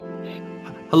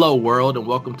Hello, world, and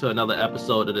welcome to another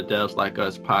episode of the Devs Like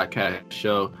Us podcast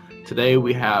show. Today,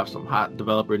 we have some hot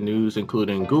developer news,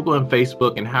 including Google and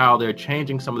Facebook and how they're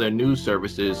changing some of their news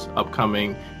services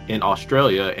upcoming in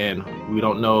Australia. And we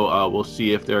don't know, we'll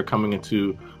see if they're coming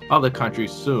into other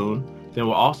countries soon. Then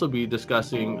we'll also be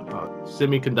discussing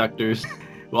semiconductors.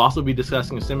 We'll also be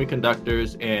discussing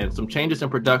semiconductors and some changes in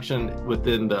production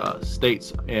within the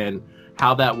states and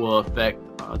how that will affect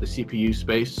the CPU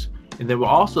space. And then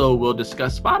we'll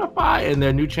discuss Spotify and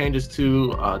their new changes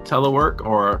to telework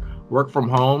or work from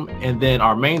home. And then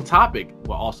our main topic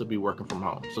will also be working from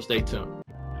home. So stay tuned.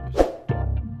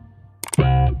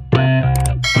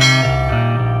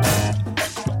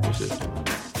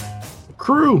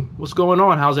 Crew, what's going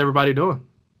on? How's everybody doing?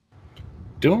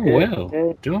 Doing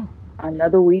well. Doing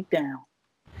another week down.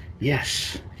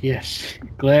 Yes.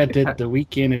 Glad that the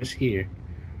weekend is here.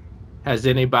 Has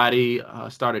anybody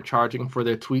started charging for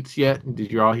their tweets yet?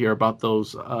 Did you all hear about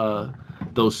those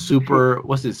super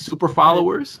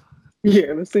followers?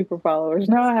 Yeah, the super followers.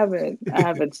 No, I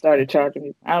haven't started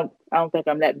charging. I don't think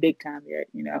I'm that big time yet.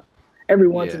 You know, every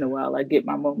once in a while I get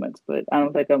my moments, but I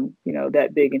don't think I'm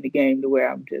that big in the game to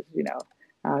where I'm just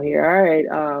out here. All right,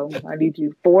 I need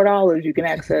you $4. You can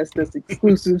access this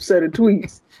exclusive set of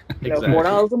tweets. Exactly.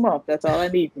 $4 a month. That's all I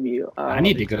need from you. I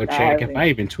need to go check if I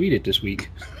even tweeted this week.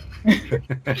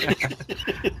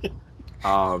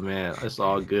 Oh man, it's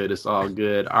all good. All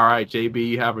right, JB,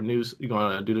 you have you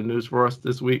gonna do the news for us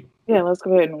this week? Yeah, let's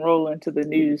go ahead and roll into the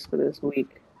news for this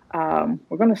week. We're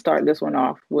going to start this one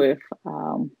off with,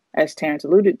 as Terrence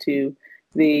alluded to,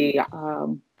 the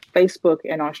Facebook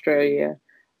in Australia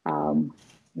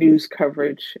news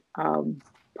coverage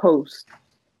post,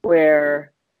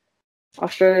 where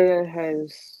Australia had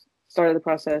started the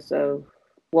process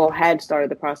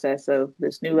of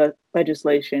this new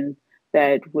legislation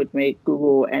that would make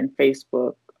Google and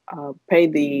Facebook pay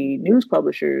the news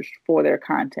publishers for their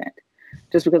content,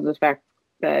 just because of the fact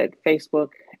that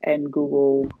Facebook and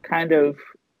Google kind of,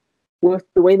 with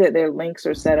the way that their links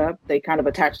are set up, they kind of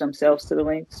attach themselves to the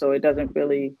links, so it doesn't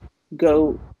really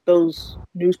go, those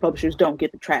news publishers don't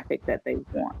get the traffic that they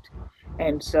want.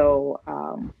 And so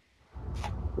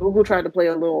Google tried to play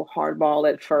a little hardball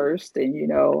at first, and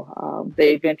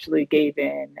they eventually gave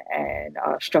in and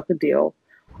struck a deal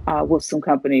with some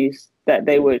companies that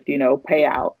they would pay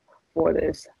out for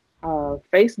this.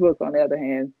 Facebook, on the other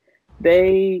hand,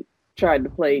 they tried to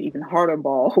play even harder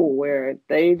ball, where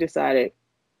they decided,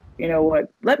 you know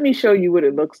what, let me show you what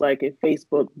it looks like if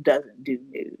Facebook doesn't do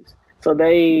news. So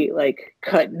they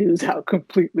cut news out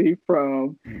completely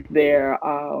from their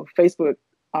Facebook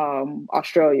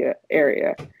Australia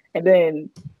area. And then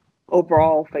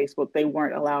overall Facebook, they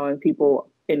weren't allowing people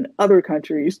in other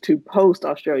countries to post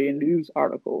Australian news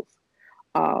articles.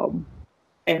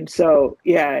 And so,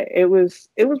 yeah, it was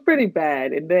pretty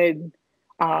bad. And then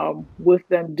with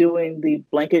them doing the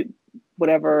blanket,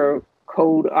 whatever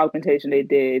code augmentation they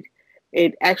did,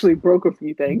 it actually broke a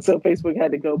few things. So Facebook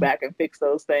had to go back and fix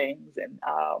those things. And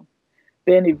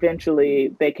then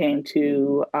eventually they came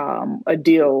to a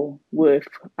deal with,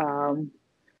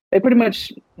 they pretty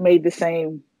much made the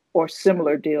same or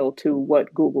similar deal to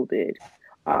what Google did.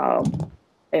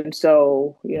 And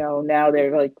so, now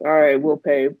they're like, all right, we'll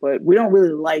pay, but we don't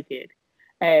really like it.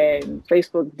 And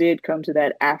Facebook did come to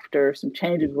that after some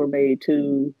changes were made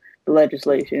to the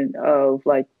legislation of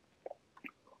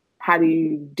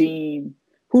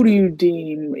who do you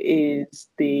deem is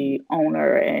the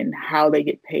owner and how they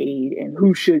get paid and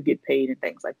who should get paid and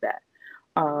things like that.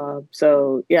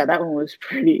 So yeah, that one was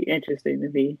pretty interesting to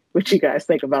me. What you guys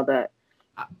think about that?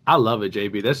 I love it,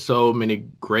 JB. There's so many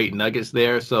great nuggets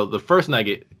there. So the first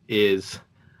nugget is,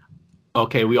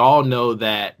 okay, we all know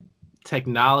that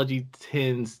technology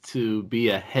tends to be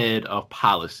ahead of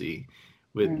policy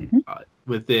within,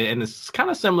 and it's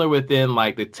kind of similar within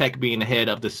the tech being ahead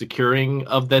of the securing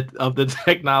of the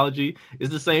technology. It's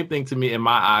the same thing to me in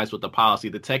my eyes with the policy.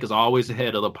 The tech is always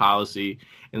ahead of the policy,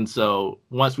 and so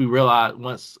once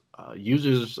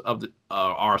users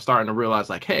are starting to realize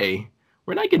hey,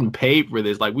 we're not getting paid for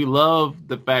this. We love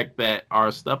the fact that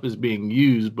our stuff is being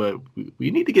used, but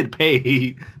we need to get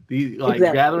paid. Exactly.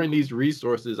 Gathering these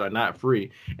resources are not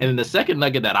free. And then the second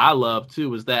nugget that I love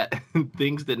too is that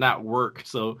things did not work.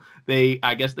 So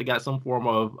I guess they got some form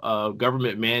of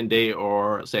government mandate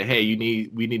or say, hey, they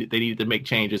needed to make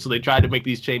changes. So they tried to make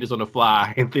these changes on the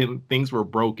fly, and then things were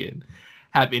broken.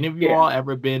 Have any of you all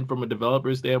ever been from a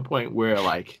developer standpoint where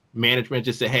management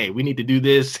just said, hey, we need to do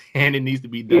this and it needs to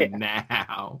be done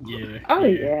now? Yeah. Oh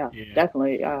yeah,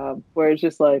 definitely. Where it's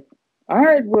just all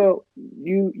right, well,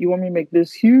 you want me to make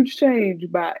this huge change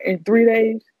in 3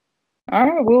 days? all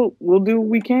right, we'll do what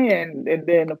we can. And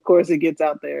then of course it gets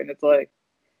out there and it's like,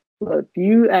 look,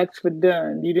 you asked for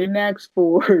done. You didn't ask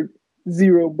for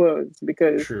zero bugs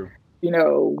because, True.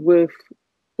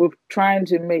 with trying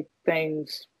to make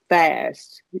things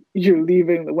fast, you're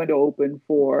leaving the window open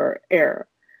for error.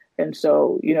 And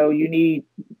so, you need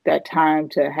that time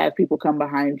to have people come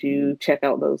behind you, check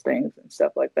out those things and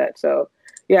stuff like that. So,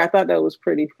 yeah, I thought that was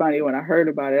pretty funny when I heard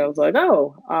about it. I was like,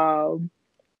 oh,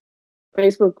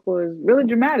 Facebook was really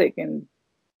dramatic and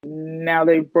now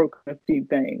they've broken a few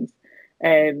things.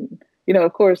 And,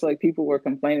 of course, like people were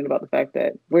complaining about the fact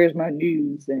that where's my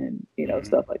news and,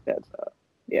 stuff like that. So,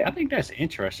 yeah. I think that's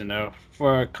interesting, though.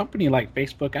 For a company like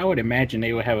Facebook, I would imagine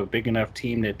they would have a big enough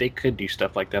team that they could do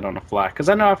stuff like that on the fly. Because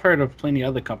I know I've heard of plenty of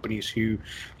other companies who,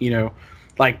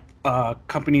 like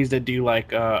companies that do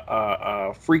like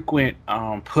frequent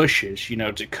pushes,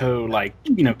 to code, like,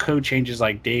 code changes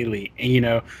like daily.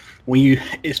 And,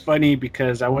 it's funny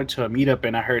because I went to a meetup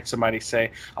and I heard somebody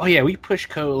say, oh yeah, we push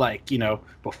code like,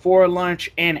 before lunch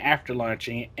and after lunch.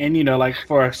 And like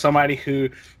for somebody who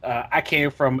I came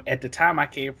from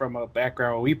a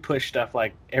background where we push stuff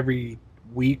like every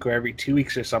week or every 2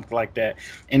 weeks or something like that.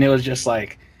 And it was just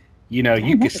like, you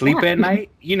could sleep at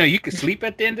night. You could sleep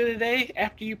at the end of the day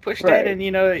after you push that, and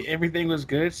everything was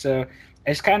good. So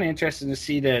it's kind of interesting to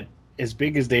see that as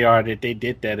big as they are, that they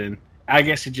did that, and I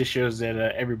guess it just shows that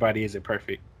everybody isn't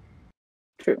perfect.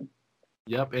 True.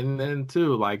 Yep, and then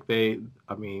too, like they're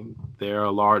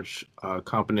a large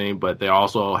company, but they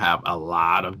also have a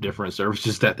lot of different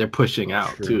services that they're pushing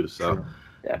out too. So. True.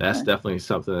 That's definitely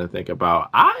something to think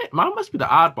about. Mine must be the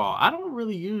oddball. I don't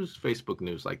really use Facebook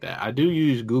News like that. I do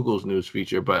use Google's news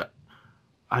feature, but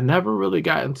I never really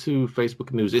got into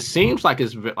Facebook News. It seems like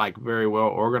it's like very well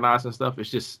organized and stuff.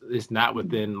 It's not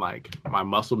within like my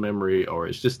muscle memory, or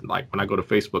it's just like when I go to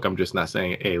Facebook, I'm just not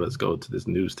saying, hey, let's go to this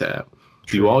news tab.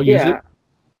 Do you all use it?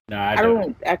 No, I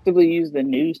don't actively use the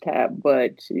news tab,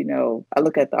 but I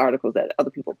look at the articles that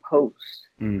other people post.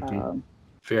 Mm-hmm.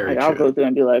 I'll go through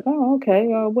and be like, oh, okay,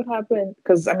 what happened?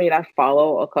 Because I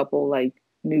follow a couple like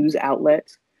news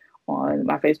outlets on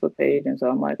my Facebook page, and so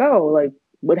I'm like, oh, like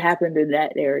what happened in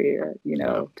that area,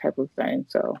 type of thing.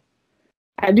 So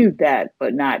I do that,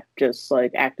 but not just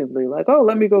like actively like, oh,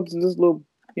 let me go to this little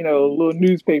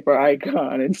newspaper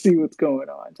icon and see what's going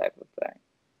on, type of thing.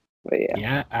 But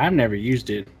yeah, I've never used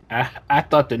it. I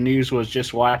thought the news was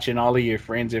just watching all of your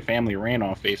friends and family rant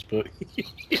on Facebook.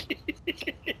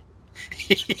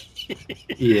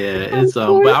 Yeah, it's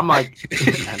but I'm like,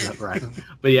 right.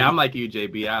 But yeah, I'm like you,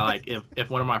 JB. I like if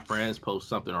one of my friends posts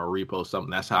something or repost something,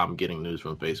 that's how I'm getting news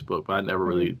from Facebook. But I never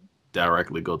really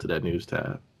directly go to that news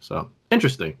tab. So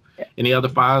interesting. Yeah. Any other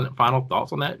final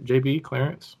thoughts on that, JB,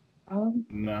 Clarence?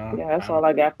 No. Yeah, that's all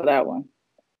I got for that one.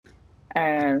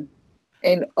 And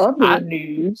in other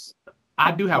news,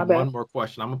 I do have one more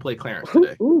question. I'm gonna play Clarence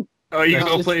today. Ooh. Oh, you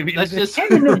gonna play me? Let's just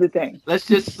another thing.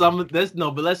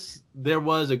 There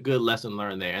was a good lesson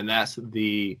learned there, and that's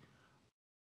the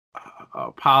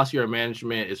policy or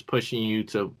management is pushing you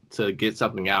to get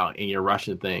something out, and you're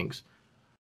rushing things.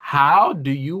 How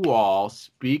do you all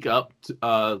speak up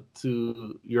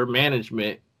to your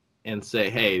management and say,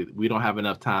 "Hey, we don't have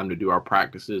enough time to do our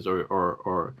practices,"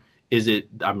 or is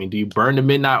it? Do you burn the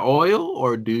midnight oil,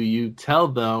 or do you tell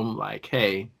them like,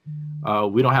 "Hey,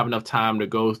 we don't have enough time to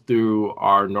go through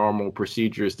our normal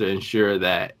procedures to ensure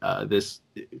that this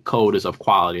code is of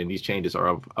quality and these changes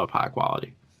are of high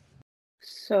quality"?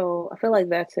 So I feel like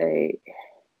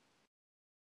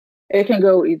it can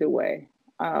go either way.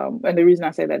 And the reason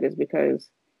I say that is because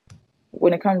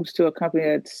when it comes to a company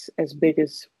that's as big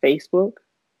as Facebook,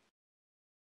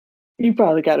 you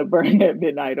probably got to burn that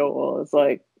midnight oil. It's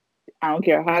like, I don't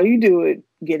care how you do it,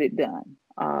 get it done.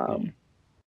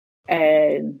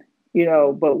 And,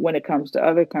 but when it comes to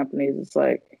other companies, it's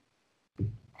like,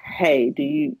 hey,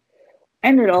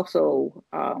 and it also,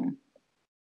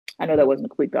 I know that wasn't a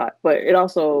complete thought, but it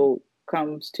also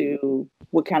comes to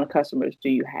what kind of customers do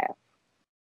you have?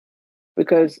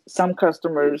 Because some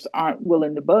customers aren't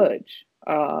willing to budge.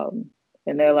 And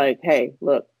they're like, hey,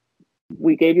 look,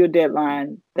 we gave you a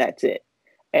deadline, that's it.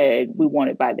 And we want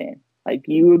it by then. Like,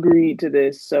 you agreed to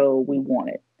this, so we want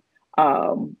it.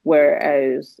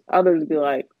 Whereas others be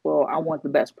like, well, I want the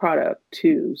best product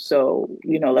too. So,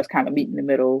 let's kind of meet in the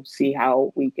middle, see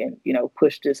how we can,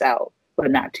 push this out,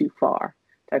 but not too far,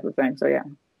 type of thing. So, yeah.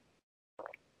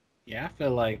 Yeah, I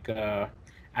feel like,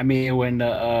 when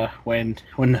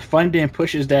the funding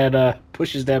pushes that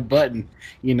pushes that button,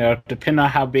 depending on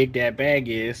how big that bag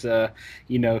is,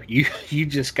 you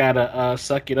just gotta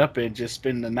suck it up and just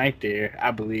spend the night there,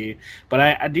 I believe. But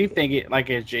I do think it, like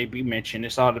as JB mentioned,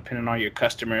 it's all depending on your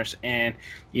customers and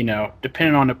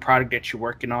depending on the product that you're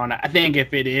working on. I think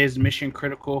if it is mission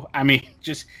critical, I mean,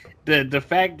 just the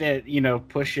fact that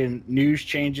pushing news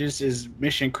changes is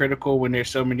mission critical when there's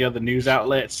so many other news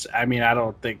outlets. I mean, I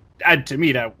don't think to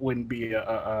me that wouldn't be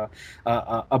a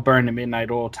burn the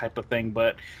midnight oil type of thing.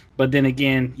 But then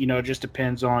again, it just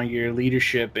depends on your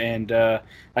leadership and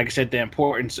like I said, the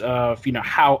importance of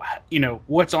how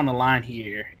what's on the line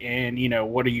here and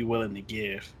what are you willing to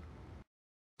give.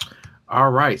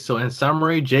 All right. So in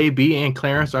summary, JB and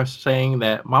Clarence are saying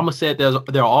that Mama said there'll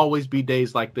always be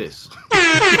days like this.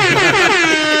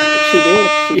 She did.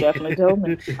 She definitely told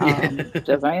me.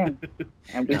 Just I am.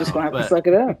 And we're just going to have to suck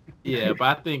it up. Yeah,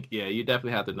 but I think, you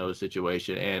definitely have to know the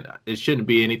situation. And it shouldn't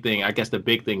be anything. I guess the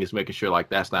big thing is making sure like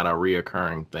that's not a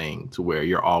reoccurring thing to where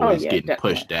you're always getting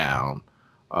definitely pushed down.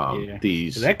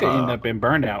 These that could end up in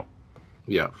burnout.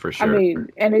 Yeah, for sure. I mean,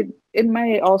 and it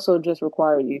may also just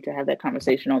require you to have that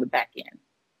conversation on the back end.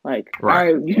 Like,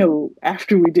 right.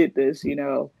 After we did this,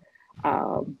 you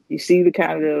see the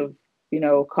kind of,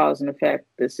 cause and effect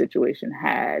this situation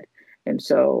had. And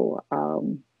so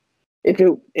if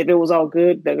it was all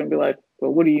good, they're going to be like,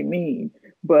 well, what do you mean?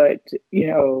 But,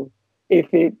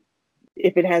 if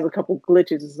it has a couple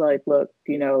glitches, it's like, look,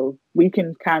 we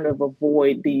can kind of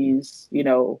avoid these,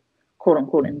 quote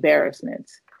unquote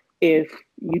embarrassments if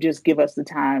you just give us the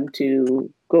time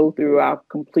to go through our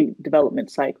complete development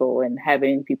cycle and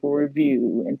having people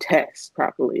review and test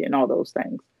properly and all those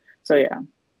things. So, yeah.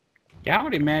 Yeah, I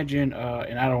would imagine,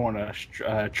 and I don't want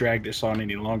to drag this on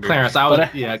any longer. Clarence,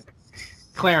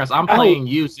 Clarence, I'm playing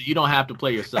you, so you don't have to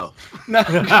play yourself. No,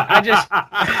 I just.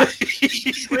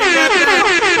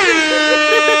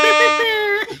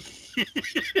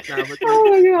 Oh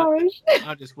my gosh!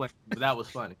 I'm just playing, but that was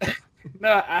funny.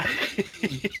 No,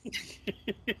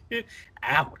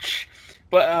 ouch.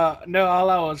 But no, all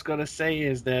I was gonna say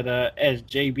is that as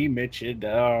JB mentioned,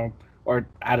 or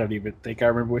I don't even think I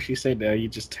remember what she said. You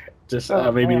just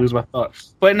made me lose my thought.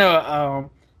 But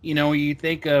no, when you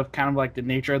think of kind of like the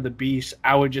nature of the beast,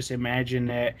 I would just imagine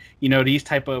that, these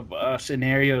type of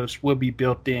scenarios will be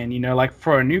built in, like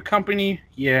for a new company.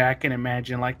 Yeah, I can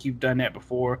imagine like you've done that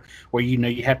before where,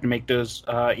 you have to make those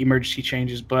emergency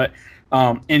changes, but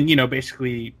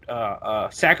basically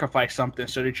sacrifice something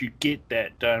so that you get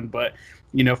that done. But,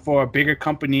 for a bigger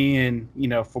company and,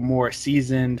 for more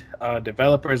seasoned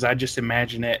developers, I just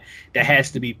imagine that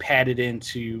has to be padded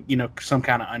into, some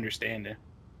kind of understanding.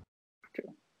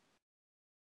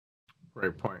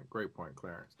 Great point,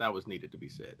 Clarence. That was needed to be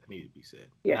said. It needed to be said.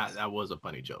 Yes. That was a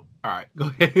funny joke. All right, go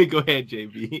ahead,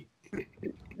 JB.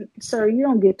 Sir, you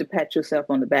don't get to pat yourself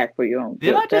on the back for your own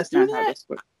joke. I just do that? How this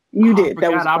works. You did.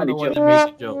 That was a funny joke.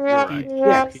 That joke. Right.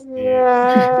 Yes.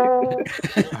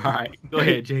 All right, go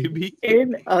ahead, JB.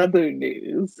 In other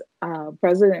news,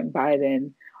 President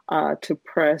Biden to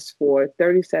press for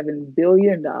 $37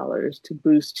 billion to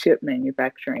boost chip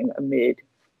manufacturing amid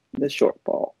the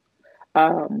shortfall.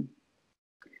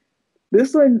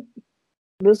 This one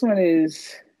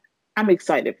is, I'm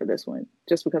excited for this one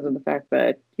just because of the fact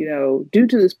that, due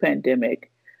to this pandemic,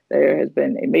 there has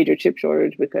been a major chip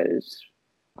shortage because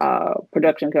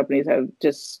production companies have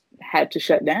just had to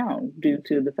shut down due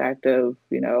to the fact of,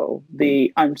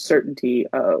 the uncertainty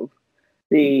of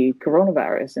the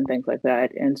coronavirus and things like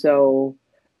that. And so,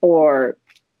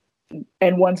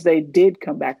 and once they did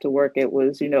come back to work, it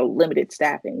was, limited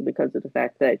staffing because of the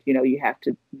fact that, you have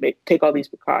to take all these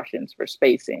precautions for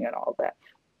spacing and all that.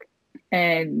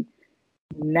 And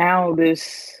now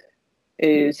this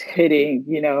is hitting,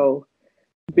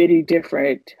 bitty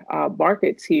different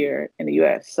markets here in the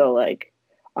US. So like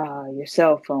your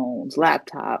cell phones,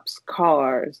 laptops,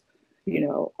 cars,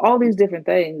 all these different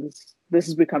things, this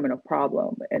is becoming a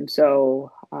problem. And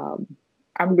so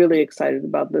I'm really excited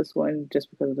about this one just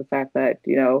because of the fact that,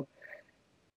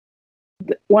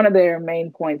 one of their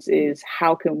main points is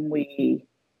how can we,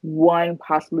 one,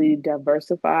 possibly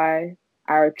diversify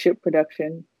our chip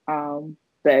production, our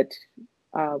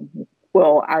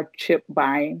chip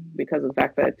buying, because of the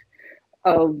fact that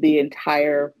of the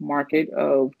entire market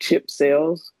of chip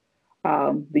sales,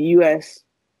 the U.S.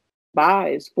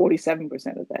 buys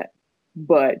 47% of that,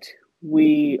 but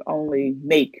we only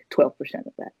make 12%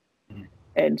 of that.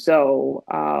 And so,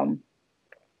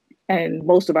 and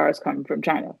most of ours come from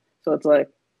China. So it's like,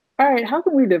 all right, how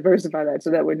can we diversify that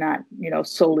so that we're not,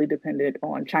 solely dependent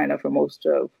on China for most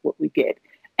of what we get?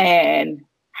 And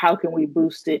how can we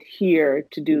boost it here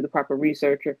to do the proper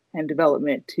research and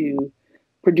development to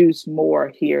produce more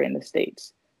here in the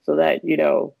States, so that, you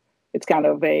know, it's kind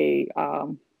of a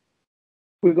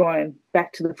we're going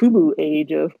back to the FUBU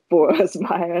age of for us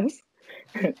by us,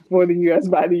 for the US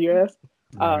by the US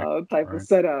type of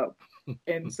setup.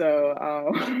 And so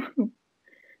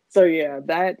so yeah,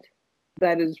 that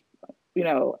is, you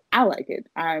know, I like it.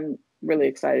 I'm really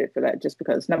excited for that, just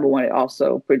because number one, it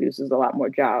also produces a lot more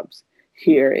jobs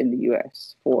here in the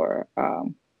US for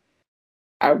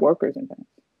our workers and things.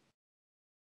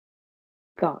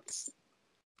 Thoughts?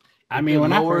 I mean,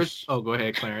 when I first... Oh, go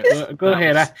ahead, Clarence. Go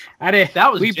ahead. I did.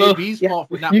 That was JB's fault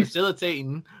for not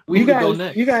facilitating. You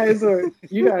guys were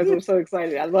so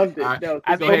excited. I loved it. Right. No,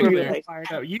 go ahead,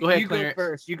 Clarence. You Clarence. go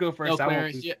first. You go first. No,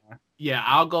 Clarence, yeah,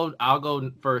 I'll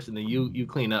go first, and then you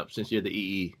clean up since you're the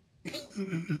EE.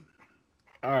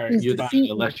 All right. You're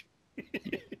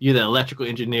the electrical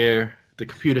engineer, the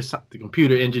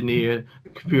computer engineer, the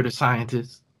computer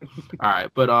scientist. All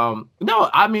right, but no,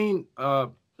 I mean,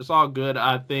 it's all good.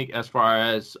 I think as far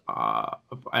as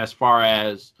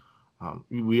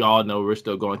we all know, we're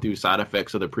still going through side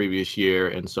effects of the previous year,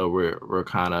 and so we're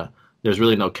kind of, there's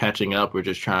really no catching up. We're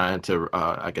just trying to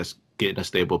I guess get in a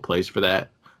stable place for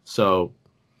that. So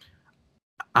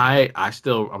I'm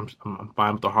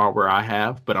fine with the hardware I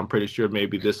have, but I'm pretty sure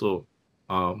maybe this will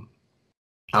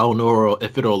I don't know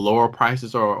if it'll lower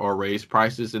prices or raise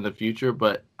prices in the future,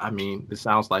 but I mean, it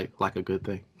sounds like a good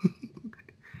thing.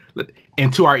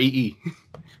 And to our EE,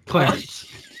 Clarence.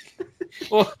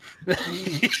 Well,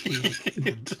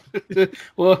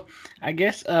 I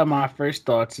guess my first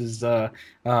thoughts is,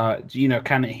 you know,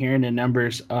 kind of hearing the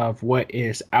numbers of what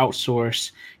is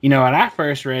outsourced. You know, when I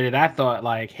first read it, I thought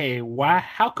like, hey,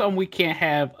 how come we can't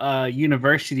have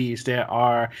universities that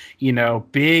are, you know,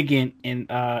 big in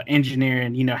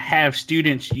engineering, you know, have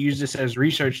students use this as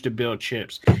research to build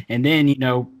chips, and then, you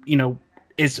know,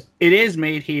 it is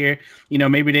made here. You know,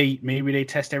 maybe they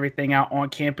test everything out on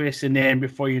campus, and then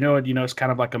before you know it, you know, it's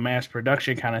kind of like a mass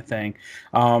production kind of thing.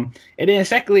 And then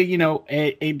secondly, you know,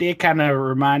 it did kind of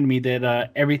remind me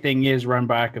that everything is run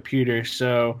by a computer.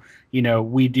 So, you know,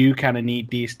 we do kind of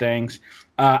need these things.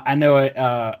 I know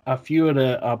a few of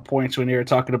the points when they were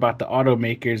talking about the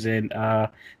automakers, and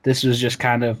this was just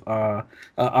kind of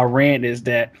a rant, is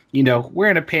that, you know, we're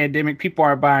in a pandemic, people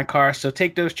aren't buying cars, so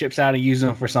take those chips out and use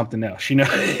them for something else, you know.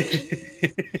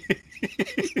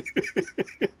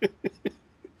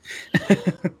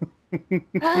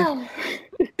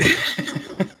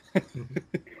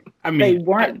 I mean, they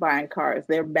weren't buying cars;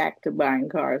 they're back to buying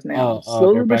cars now,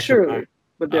 slowly but surely.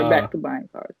 But they're back to buying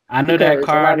cars. I know that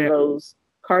car. A lot of those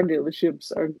car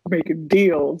dealerships are making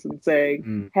deals and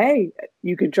saying, "Hey,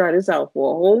 you can try this out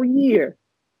for a whole year.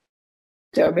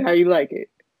 Tell me how you like it."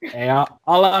 Hey,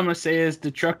 all I'm gonna say is the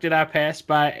truck that I pass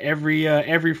by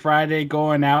every Friday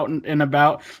going out and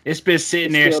about, it's been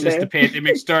sitting there since the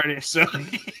pandemic started. So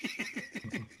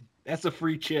that's a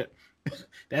free chip.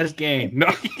 That's game. No.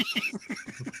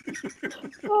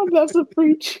 Oh, that's a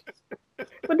free chip.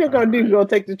 What they're gonna do? Go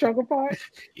take the truck apart?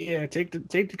 Yeah, take the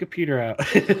computer out.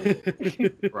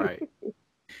 Right.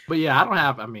 But yeah,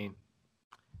 I mean,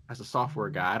 as a software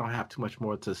guy, I don't have too much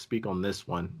more to speak on this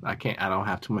one. I don't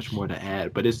have too much more to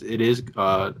add. But it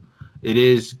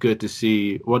is good to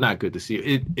see. Well, not good to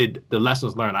see. The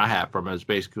lessons learned I have from it is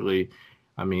basically,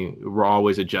 I mean, we're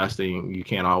always adjusting. You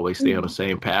can't always stay on the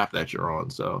same path that you're on.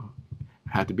 So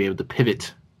I have to be able to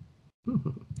pivot. I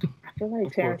feel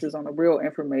like Terrence is on a real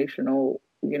informational,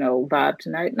 you know, vibe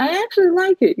tonight. And I actually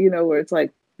like it, you know, where it's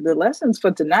like the lessons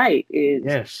for tonight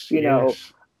is, you know,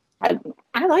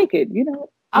 I like it, you know.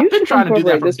 I've been trying to do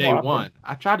that from day one.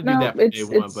 I tried to do that from day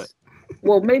one, but...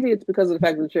 Well, maybe it's because of the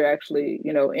fact that you're actually,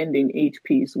 you know, ending each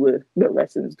piece with the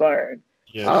lessons learned.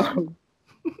 Yes.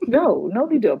 No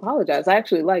need to apologize. I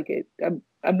actually like it.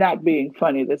 I'm not being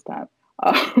funny this time.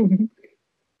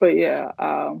 But yeah.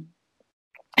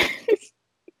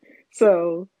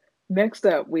 So next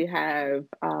up, we have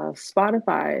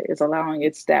Spotify is allowing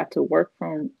its staff to work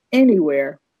from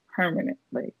anywhere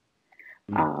permanently.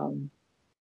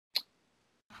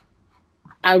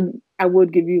 I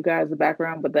would give you guys the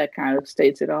background, but that kind of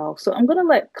states it all. So I'm going to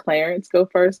let Clarence go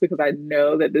first, because I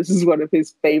know that this is one of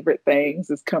his favorite things,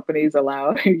 is companies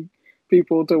allowing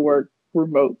people to work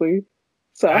remotely.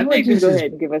 So I'm going to let you go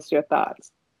ahead and give us your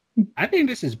thoughts. I think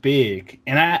this is big,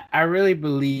 and I really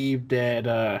believe that,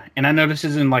 and I know this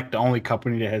isn't like the only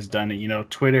company that has done it. You know,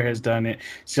 Twitter has done it,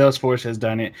 Salesforce has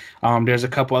done it. There's a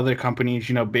couple other companies,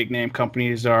 you know, big name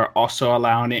companies are also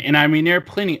allowing it, and I mean there are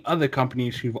plenty other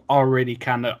companies who've already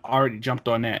already jumped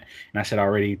on that. And I said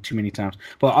already too many times,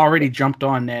 but already jumped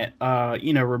on that,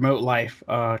 you know, remote life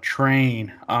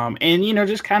train, and you know,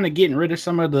 just kind of getting rid of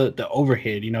some of the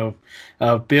overhead, you know,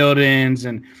 of buildings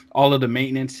and all of the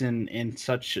maintenance and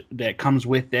such that comes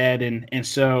with that. And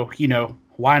so, you know,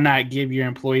 why not give your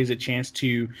employees a chance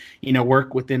to, you know,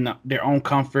 work within their own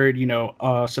comfort, you know,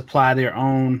 supply their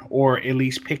own, or at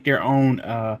least pick their own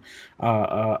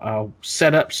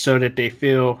setup so that they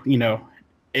feel, you know,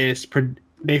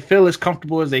 they feel as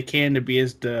comfortable as they can to be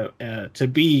to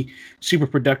be super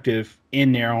productive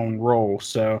in their own role.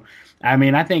 So, I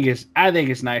mean, I think it's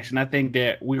nice, and I think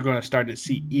that we're going to start to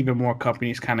see even more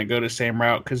companies kind of go the same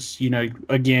route because, you know,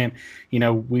 again, you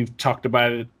know, we've talked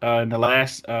about it in the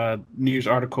last news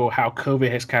article how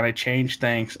COVID has kind of changed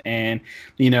things, and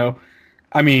you know,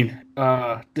 I mean,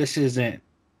 this isn't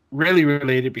really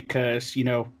related because, you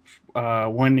know,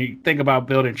 when you think about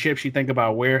building chips, you think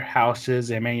about warehouses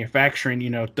and manufacturing, you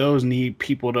know, those need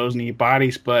people, those need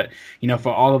bodies. But, you know,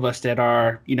 for all of us that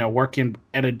are, you know, working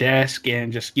at a desk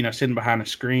and just, you know, sitting behind a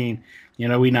screen, you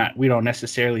know, we don't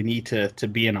necessarily need to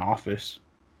be in the office.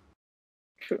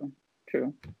 True.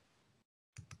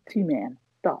 T-Man,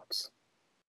 thoughts?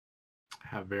 I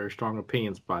have very strong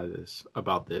opinions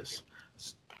about this.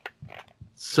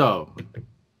 So,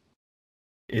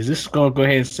 is this going to go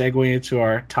ahead and segue into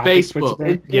our topic?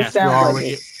 Facebook. Yes, we're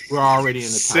already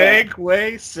in the topic.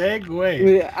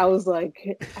 Segue. I was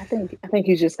like, I think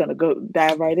he's just going to go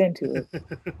dive right into it.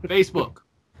 Facebook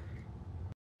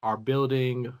are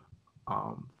building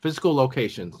physical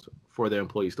locations for their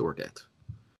employees to work at.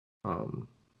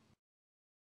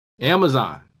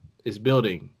 Amazon is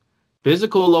building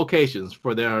physical locations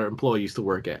for their employees to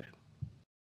work at.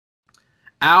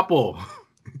 Apple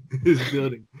is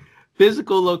building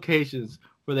physical locations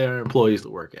for their employees to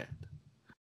work at.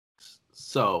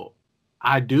 So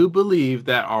I do believe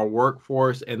that our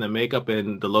workforce and the makeup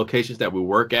and the locations that we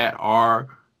work at are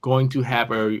going to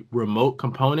have a remote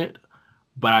component,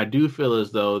 but I do feel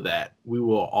as though that we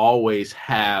will always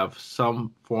have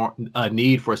a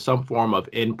need for some form of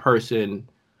in-person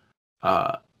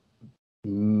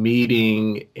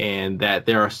meeting, and that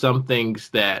there are some things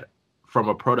that from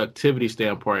a productivity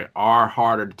standpoint are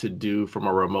harder to do from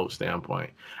a remote standpoint.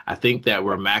 I think that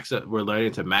we're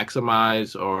learning to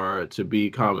maximize or to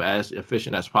become as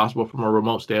efficient as possible from a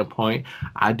remote standpoint.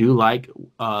 I do like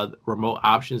remote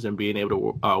options and being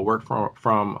able to work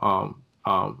from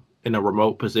in a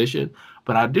remote position.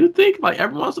 But I do think like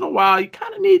every once in a while you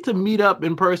kind of need to meet up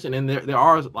in person, and there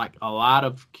are like a lot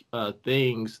of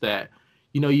things that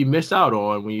you miss out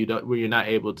on when you're not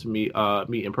able to meet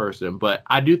in person. But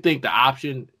I do think the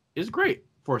option is great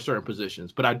for certain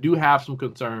positions. But I do have some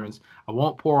concerns. I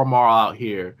won't pour them all out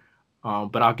here,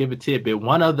 but I'll give a tidbit.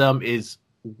 One of them is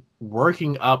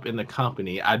working up in the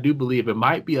company. I do believe it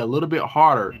might be a little bit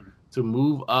harder to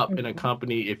move up in a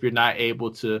company if you're not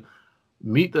able to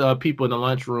meet the people in the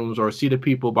lunchrooms or see the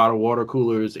people by the water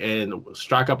coolers and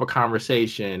strike up a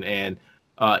conversation and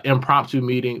not impromptu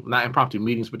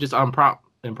meetings, but just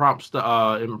impromptu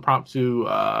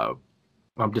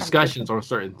discussions on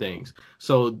certain things.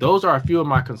 So those are a few of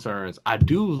my concerns. I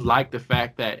do like the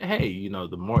fact that, hey,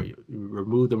 the more you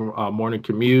remove the morning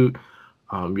commute,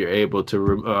 you're able to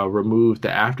remove the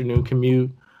afternoon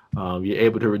commute. You're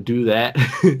able to do that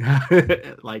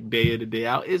like day in and day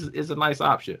out. Is a nice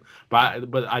option.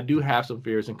 But I do have some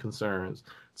fears and concerns.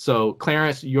 So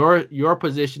Clarence, your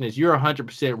position is you're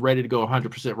 100% ready to go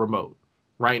 100% remote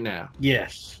right now.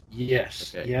 Yes.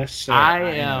 Okay. Yes, sir.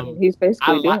 I am. He's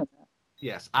basically doing that.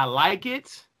 Yes, I like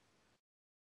it.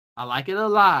 I like it a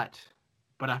lot,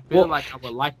 but I feel like I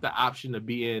would like the option to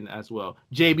be in as well.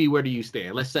 JB, where do you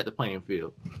stand? Let's set the playing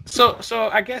field. So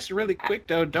I guess really quick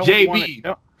though, JB,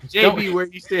 where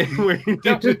you stand?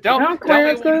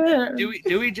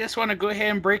 Do we just want to go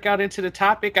ahead and break out into the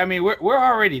topic? I mean, we're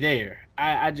already there.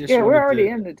 We're already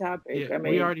in the topic. Yeah, I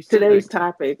mean, today's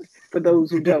topic, for those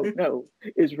who don't know,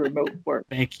 is remote work.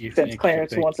 Thank you. Since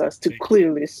Clarence wants us to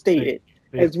clearly state it,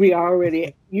 as you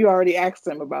already asked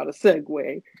him about a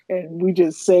segue, and we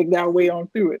just segged our way on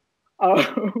through it.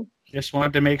 Just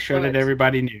wanted to make sure that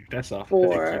everybody knew. That's all.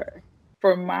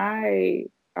 For my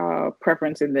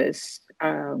preference in this,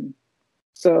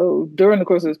 so during the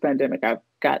course of this pandemic, I've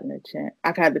had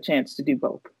the chance to do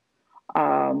both.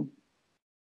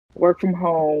 Work from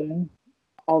home,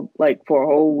 for a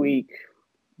whole week,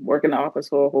 work in the office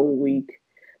for a whole week,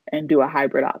 and do a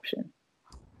hybrid option.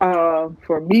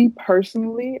 For me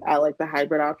personally, I like the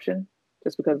hybrid option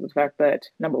just because of the fact that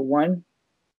number one,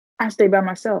 I stay by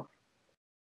myself.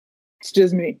 It's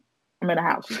just me. I'm in a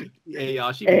house. Yeah,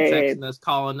 y'all, she be texting us,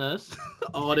 calling us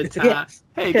all the time. Yes,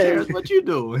 hey, Karis, what you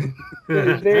doing?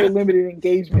 there's very limited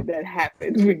engagement that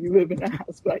happens when you live in a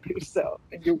house by yourself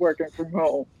and you're working from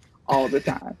home all the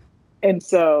time. And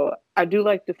so I do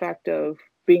like the fact of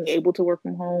being able to work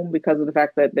from home because of the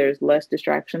fact that there's less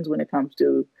distractions when it comes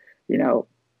to, a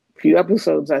few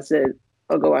episodes I said,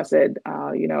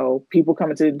 people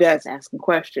coming to the desk, asking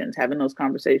questions, having those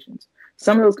conversations.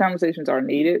 Some of those conversations are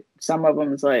needed. Some of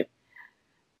them is like,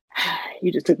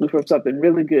 you just took me from something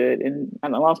really good and I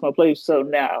lost my place. So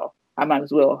now I might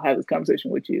as well have this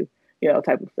conversation with you,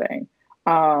 type of thing.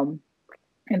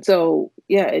 And so,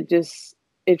 yeah,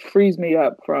 it frees me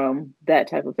up from that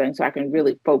type of thing. So I can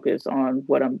really focus on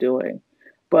what I'm doing.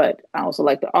 But I also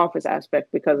like the office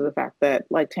aspect because of the fact that,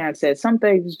 like Terrence said, some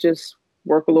things just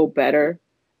work a little better.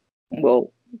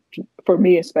 Well, for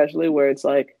me, especially where it's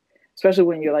like, especially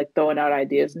when you're like throwing out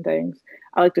ideas and things,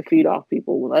 I like to feed off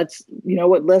people. Let's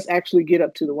actually get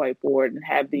up to the whiteboard and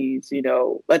have these,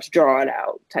 let's draw it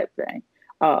out type thing,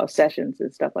 sessions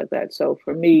and stuff like that. So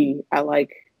for me, I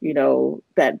like,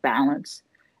 that balance.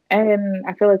 And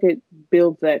I feel like it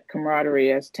builds that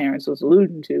camaraderie, as Terrence was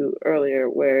alluding to earlier,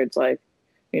 where it's like,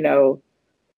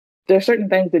 there are certain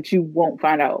things that you won't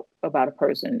find out about a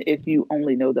person if you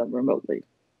only know them remotely.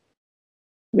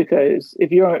 Because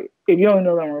if you only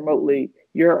know them remotely,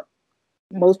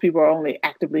 most people are only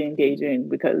actively engaging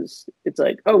because it's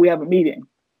like, oh, we have a meeting.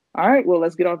 All right, well,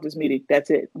 let's get off this meeting. That's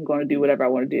it. I'm going to do whatever I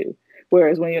want to do.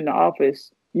 Whereas when you're in the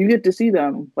office, you get to see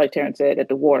them, like Terrence said, at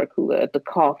the water cooler, at the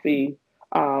coffee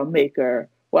maker,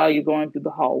 while you're going through the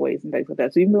hallways and things like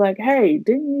that. So you can be like, hey,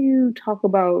 didn't you talk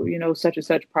about, such and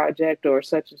such project or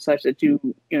such and such that you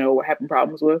were having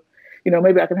problems with?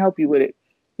 Maybe I can help you with it.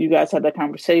 You guys have that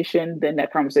conversation, then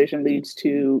that conversation leads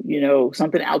to,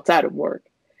 something outside of work.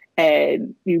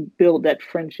 And you build that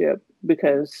friendship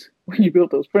because when you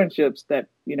build those friendships that,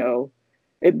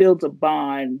 it builds a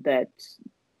bond that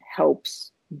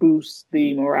helps boost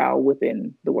the morale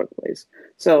within the workplace.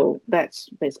 So that's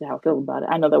basically how I feel about it.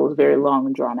 I know that was very long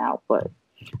and drawn out, but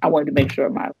I wanted to make sure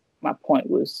my point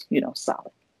was,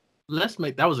 solid.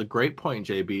 That was a great point,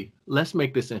 JB. Let's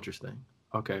make this interesting.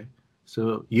 Okay.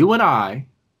 So you and I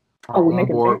are we're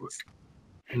making bets?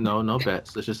 No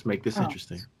bets. Let's just make this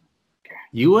interesting. Okay.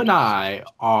 You and I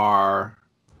are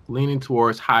leaning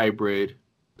towards the hybrid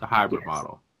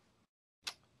model.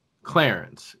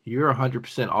 Clarence, you're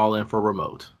 100% all in for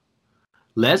remote.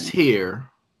 Let's hear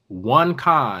one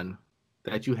con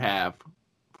that you have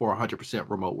for 100%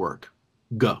 remote work.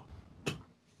 Go.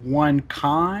 One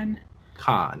con?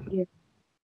 Yeah.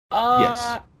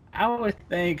 Yes. I would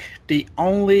think the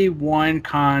only one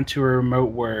con to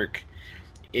remote work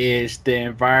is the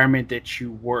environment that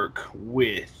you work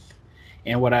with.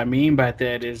 And what I mean by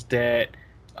that is that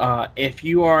if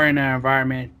you are in an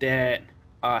environment that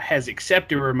has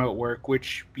accepted remote work,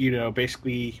 which,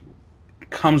 basically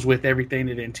comes with everything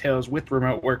that entails with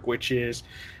remote work, which is,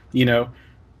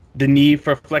 the need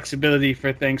for flexibility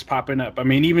for things popping up. I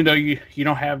mean, even though you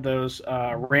don't have those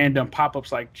random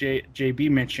pop-ups like JB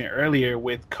mentioned earlier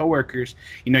with coworkers,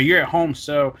 you're at home.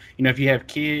 So, if you have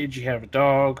kids, you have a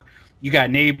dog, you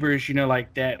got neighbors,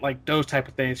 like that, like those type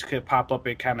of things could pop up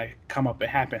and kind of come up and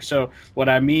happen. So what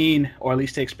I mean, or at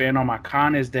least to expand on my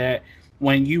con, is that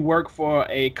when you work for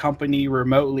a company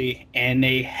remotely and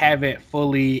they haven't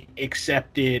fully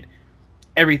accepted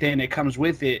everything that comes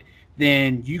with it,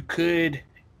 then you could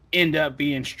end up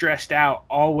being stressed out,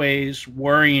 always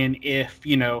worrying if,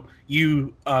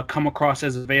 you come across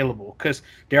as available. Because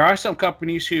there are some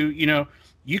companies who,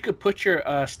 you could put your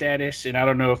status, and I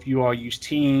don't know if you all use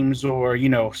Teams or,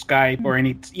 Skype or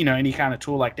any kind of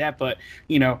tool like that. But,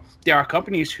 there are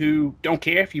companies who don't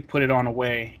care if you put it on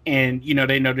away and,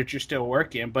 they know that you're still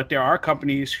working. But there are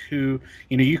companies who,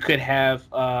 you could have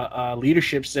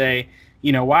leadership say,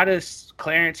 why does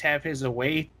Clarence have his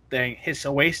away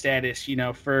status,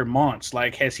 for months?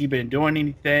 Like, has he been doing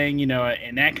anything,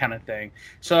 and that kind of thing.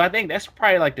 So I think that's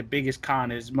probably like the biggest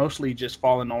con, is mostly just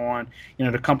falling on,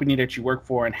 the company that you work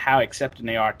for and how accepting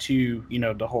they are to,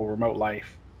 the whole remote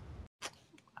life.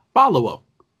 Follow up.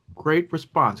 Great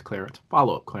response, Clarence.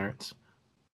 Follow up, Clarence.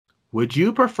 Would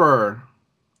you prefer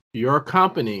your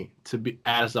company to be,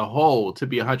 as a whole, to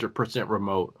be 100%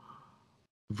 remote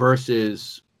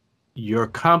versus your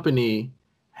company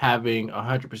having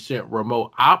 100%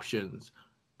 remote options,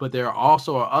 but there are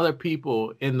also other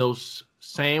people in those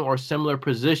same or similar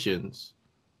positions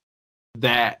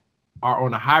that are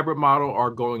on a hybrid model or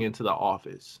going into the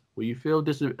office? Will you feel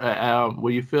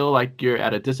will you feel like you're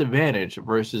at a disadvantage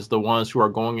versus the ones who are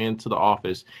going into the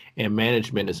office and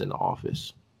management is in the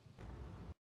office?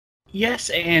 Yes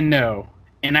and no.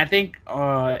 And I think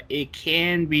it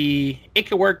can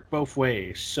work both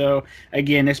ways. So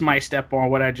again, this might step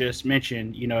on what I just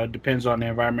mentioned. It depends on the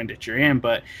environment that you're in.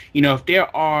 But, if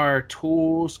there are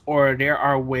tools or there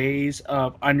are ways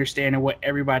of understanding what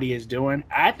everybody is doing,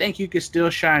 I think you can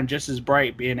still shine just as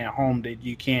bright being at home that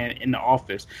you can in the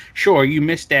office. Sure, you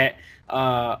missed that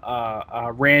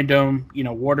random,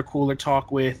 water cooler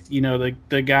talk with,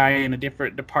 the guy in a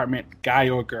different department, guy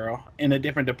or girl in a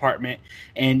different department,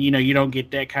 and you don't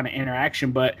get that kind of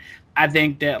interaction. But I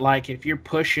think that, like, if you're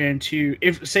pushing to,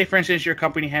 if say for instance your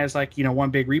company has like one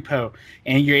big repo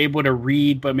and you're able to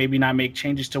read but maybe not make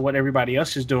changes to what everybody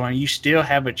else is doing, you still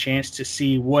have a chance to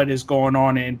see what is going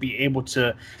on and be able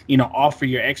to offer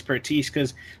your expertise,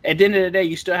 because at the end of the day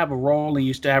you still have a role and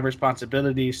you still have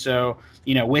responsibilities. So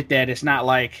with that, it's not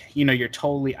like you're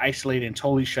totally isolated and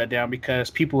totally shut down, because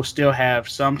people still have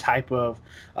some type of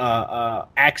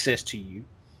access to you.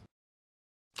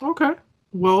 Okay.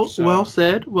 Well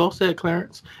said,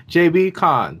 Clarence. JB,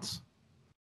 cons?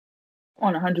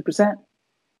 On 100%?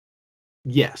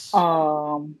 Yes.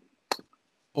 Or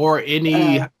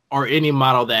any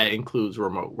model that includes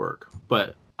remote work.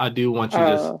 But I do want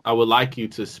you I would like you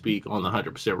to speak on the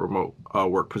 100% remote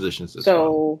work positions as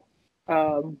well.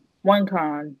 So, one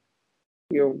con,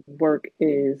 your work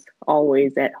is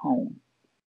always at home.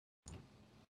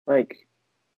 Like,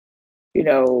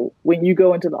 when you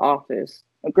go into the office,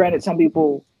 granted, some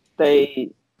people,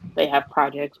 they have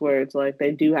projects where it's like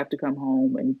they do have to come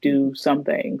home and do some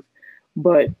things,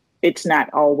 but it's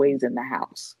not always in the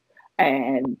house.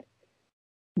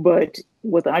 But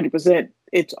with 100%,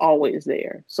 it's always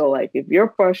there. So like, if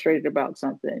you're frustrated about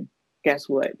something, guess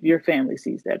what? Your family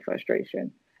sees that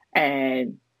frustration.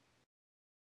 And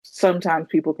sometimes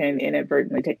people can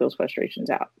inadvertently take those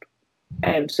frustrations out.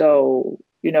 And so,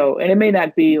 and it may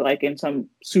not be like in some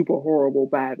super horrible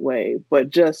bad way,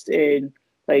 but just in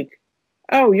like,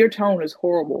 oh, your tone is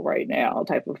horrible right now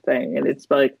type of thing. And it's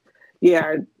like,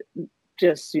 yeah,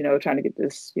 just, trying to get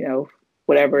this,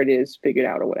 whatever it is figured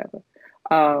out or whatever.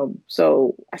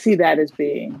 So I see that as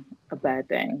being a bad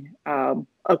thing, a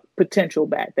potential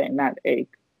bad thing, not a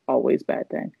always bad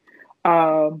thing.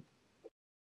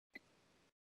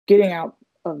 Getting out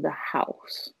of the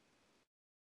house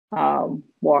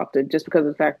more often, just because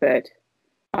of the fact that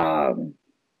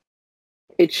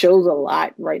it shows a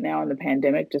lot right now in the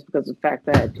pandemic, just because of the fact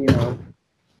that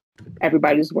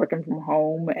everybody's working from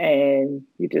home, and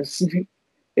it's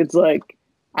like,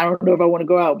 I don't know if I want to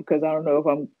go out because I don't know if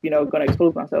I'm going to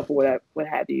expose myself or what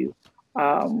have you.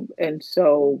 And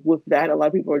so with that, a lot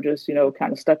of people are just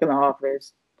kind of stuck in the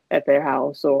office at their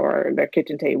house or their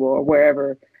kitchen table or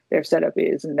wherever their setup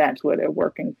is, and that's where they're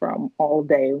working from all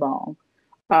day long.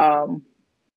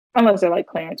 Unless they're like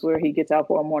Clarence, where he gets out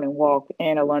for a morning walk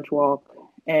and a lunch walk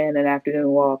and an afternoon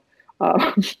walk.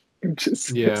 Trying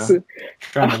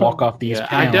to walk off these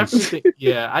pounds.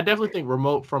 I definitely think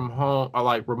remote from home or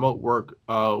like remote work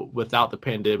without the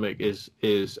pandemic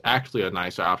is actually a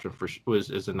nicer option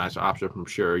is a nicer option from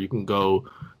sure. You can go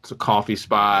to coffee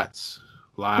spots,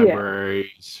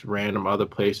 libraries, random other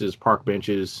places, park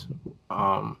benches,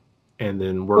 and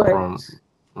then work from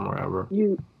wherever.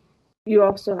 You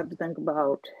also have to think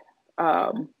about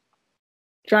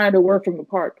trying to work from the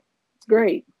park. It's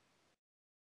great.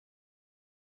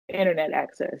 Internet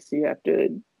access. You have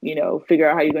to, figure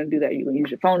out how you're going to do that. You can use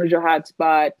your phone as your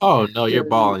hotspot. Oh no, you're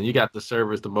balling. You got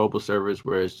the mobile service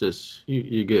where it's just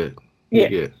you're good. You're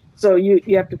good. So you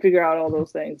have to figure out all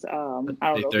those things. I don't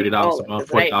know. $30 a month,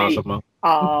 $40 a month.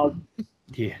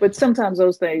 Yeah. But sometimes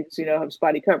those things, have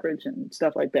spotty coverage and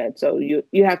stuff like that. So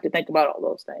you have to think about all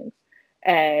those things.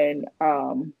 And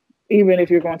even if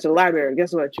you're going to the library,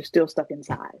 guess what? You're still stuck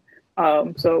inside.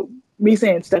 So me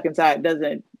saying stuck inside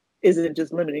isn't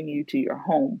just limiting you to your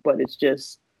home, but it's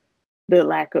just the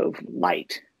lack of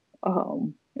light,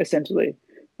 essentially.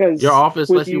 Because your office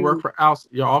lets you work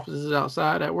your office is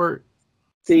outside at work.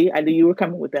 See, I knew you were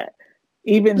coming with that.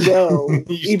 Even though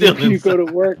even if you go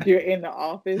to work, you're in the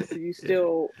office, you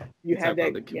have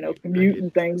that commute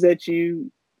and things that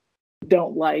you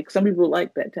don't like. Some people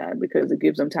like that time because it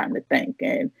gives them time to think,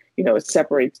 and it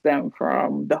separates them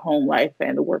from the home life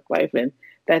and the work life, and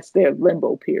that's their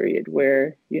limbo period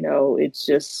where it's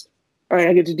just, all right,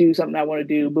 I get to do something I want to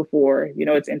do before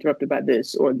it's interrupted by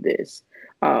this or this.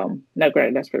 Now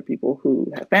granted, that's for people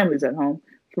who have families at home.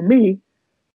 For me,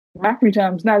 my free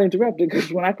time is not interrupted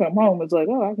because when I come home, it's like,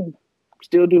 oh, I can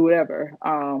still do whatever,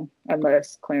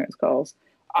 unless Clarence calls.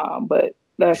 But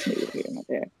that's neither here nor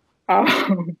there.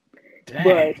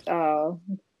 Dang.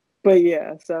 But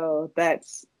yeah, so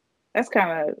that's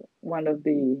kind of one of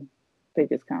the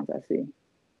biggest cons I see.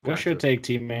 What's your take,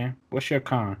 T-Man? What's your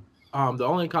con? The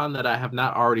only con that I have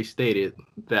not already stated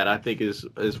that I think is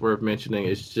worth mentioning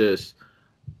is just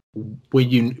when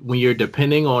you're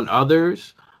depending on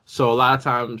others. So a lot of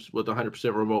times with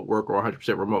 100% remote work or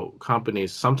 100% remote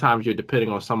companies, sometimes you're depending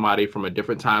on somebody from a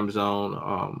different time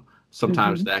zone.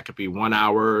 Sometimes that could be 1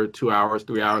 hour, 2 hours,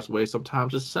 3 hours away.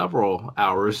 Sometimes it's several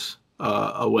hours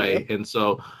away. Yep. And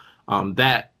so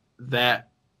that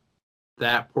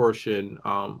portion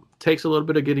takes a little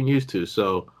bit of getting used to.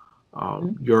 So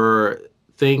your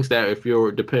things that if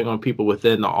you're depending on people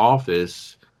within the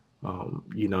office,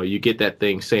 you get that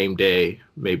thing same day,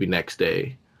 maybe next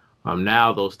day.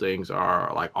 Now those things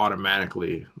are like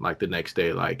automatically like the next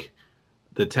day. Like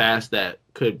the task that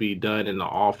could be done in the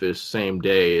office same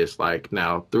day is like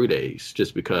now 3 days,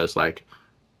 just because like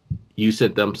you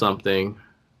sent them something,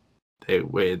 then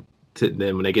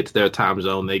when they get to their time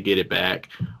zone, they get it back.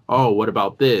 Oh, what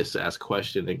about this? Ask a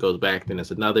question, it goes back. Then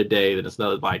it's another day. Then it's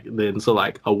another so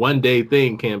a 1 day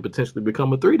thing can potentially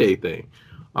become a 3 day thing.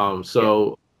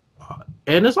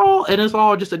 And it's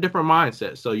all just a different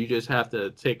mindset. So you just have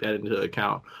to take that into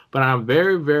account. But I'm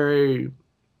very, very,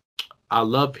 I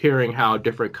love hearing how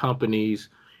different companies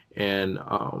and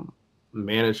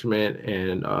management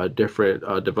and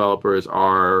different developers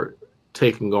are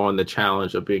taking on the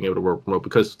challenge of being able to work remote,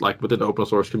 because like within the open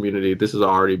source community, this has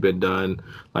already been done.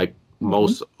 Like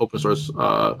most open source,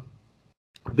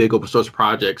 big open source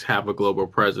projects have a global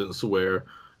presence where,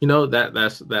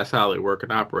 that's how they work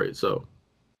and operate. So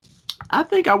I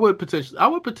think I would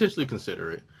potentially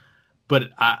consider it,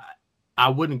 but I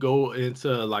wouldn't go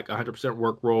into like 100%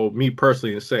 work role, me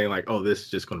personally, and saying like, oh, this is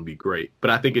just going to be great. But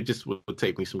I think it just would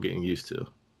take me some getting used to,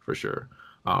 for sure.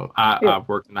 I've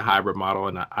worked in a hybrid model,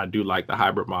 and I do like the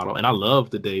hybrid model, and I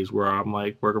love the days where I'm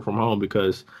like working from home,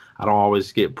 because I don't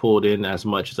always get pulled in as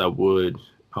much as I would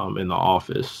in the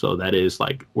office. So that is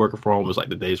like working from home is like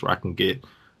the days where I can get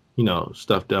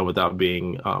stuff done without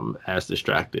being as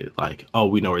distracted. Like, oh,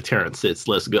 we know where Terrence sits.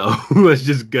 Let's go. Let's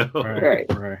just go.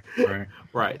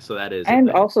 Right. So that is.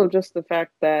 And also just the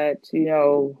fact that,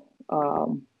 you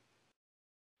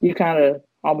kind of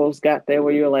almost got there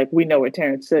where you're like, we know where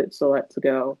Terrence sits, so let's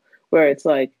go. Where it's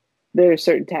like, there are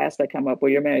certain tasks that come up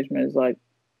where your management is like,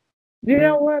 you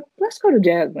know what, let's go to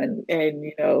Jasmine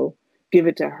and, give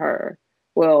it to her.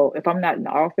 Well, if I'm not in the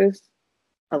office,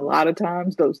 a lot of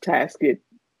times those tasks get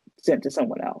sent to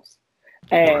someone else.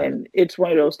 And it's one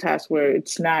of those tasks where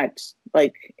it's not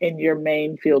like in your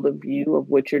main field of view of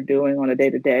what you're doing on a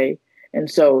day-to-day. And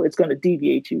so it's going to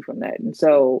deviate you from that. And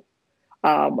so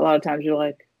a lot of times you're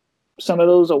like, some of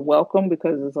those are welcome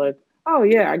because it's like, oh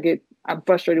yeah, I'm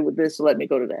frustrated with this, so let me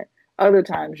go to that. Other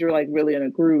times you're like really in a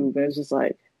groove and it's just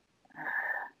like,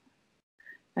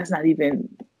 that's not even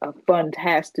a fun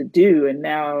task to do. And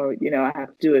now, I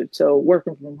have to do it. So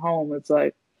working from home, it's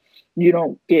like, you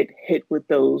don't get hit with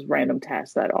those random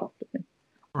tasks that often.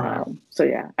 Right. So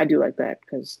yeah, I do like that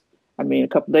because, a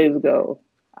couple of days ago,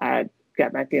 I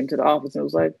got back into the office and it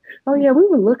was like, oh yeah, we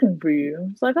were looking for you.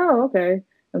 It's like, oh, okay.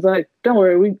 I was like, don't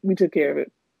worry, we took care of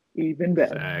it. Even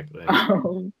better.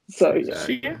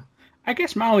 Exactly. Yeah. I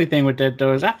guess my only thing with that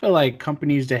though is I feel like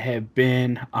companies that have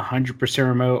been 100%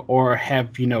 remote or have,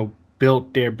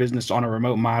 built their business on a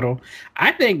remote model,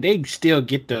 I think they still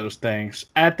get those things.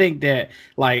 I think that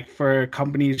like for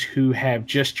companies who have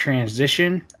just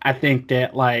transitioned, I think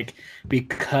that like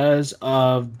because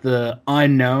of the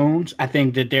unknowns, I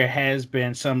think that there has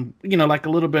been some, like a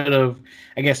little bit of,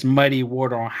 I guess, muddy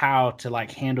water on how to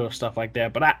like handle stuff like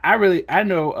that. But I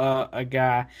know a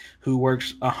guy who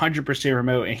works 100%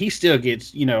 remote and he still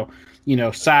gets,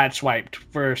 sideswiped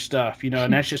for stuff,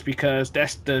 and that's just because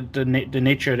that's the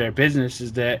nature of their business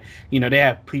is that, they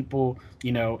have people,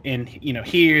 in,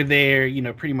 here,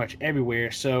 there, pretty much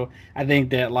everywhere. So I think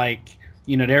that like,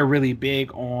 they're really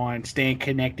big on staying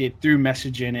connected through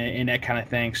messaging and that kind of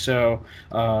thing. So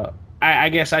I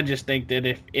guess I just think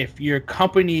that if your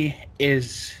company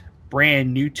is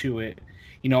brand new to it,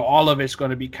 all of it's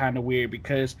going to be kind of weird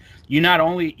because you not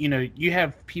only, you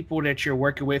have people that you're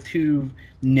working with who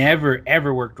never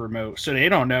ever worked remote, so they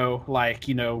don't know like,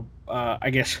 I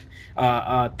guess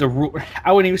the rule.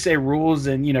 I wouldn't even say rules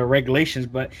and regulations,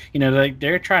 but like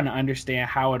they're trying to understand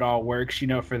how it all works,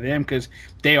 for them because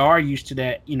they are used to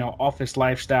that office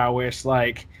lifestyle where it's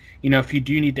like. If you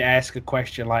do need to ask a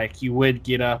question, like you would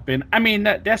get up. And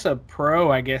that's a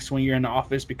pro, I guess, when you're in the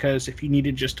office, because if you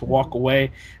needed just to walk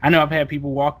away, I know I've had people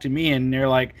walk to me and they're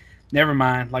like, never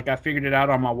mind. Like I figured it out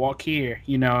on my walk here,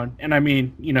 and I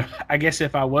mean, I guess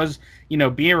if I was,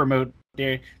 being remote,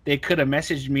 they could have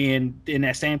messaged me in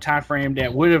that same time frame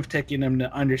that would have taken them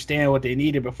to understand what they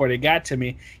needed before they got to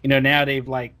me. Now they've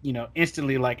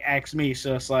instantly asked me,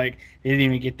 so it's like they didn't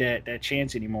even get that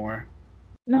chance anymore.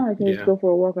 No, I can just go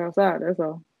for a walk outside. That's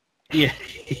all. Yeah.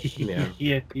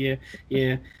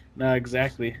 Yeah. No,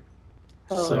 exactly.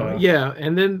 So yeah,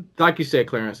 and then like you said,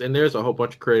 Clarence, and there's a whole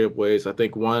bunch of creative ways. I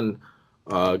think one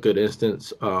good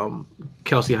instance,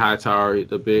 Kelsey Hightower,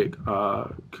 the big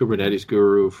Kubernetes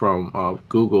guru from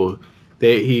Google,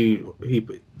 he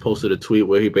posted a tweet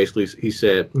where he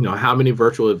said, how many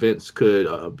virtual events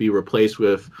could be replaced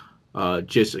with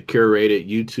just a curated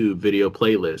YouTube video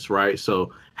playlist, right?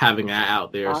 So having that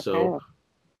out there,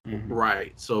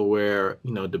 right. So where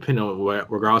depending on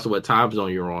regardless of what time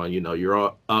zone you're on,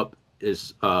 you're up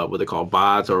is what they call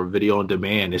VODs or video on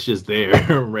demand. It's just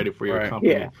there ready for your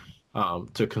company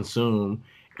to consume.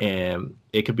 And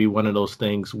it could be one of those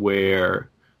things where,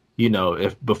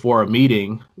 if before a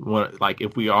meeting,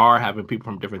 if we are having people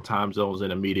from different time zones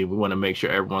in a meeting, we want to make sure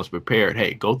everyone's prepared.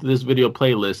 Hey, go through this video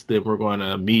playlist, then we're going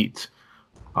to meet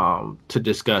to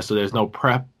discuss. So there's no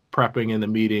prepping in the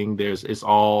meeting.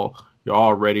 You're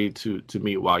all ready to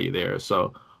meet while you're there.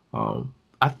 So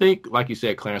I think, like you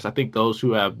said, Clarence, I think those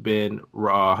who have been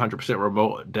 100%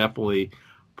 remote definitely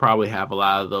probably have a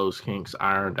lot of those kinks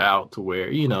ironed out to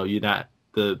where, you're not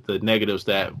the negatives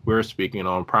that we're speaking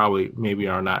on probably maybe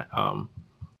are not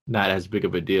as big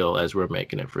of a deal as we're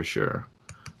making it for sure.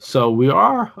 So we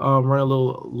are running a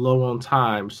little low on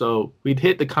time. So we'd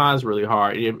hit the cons really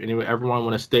hard. Everyone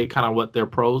want to state kind of what their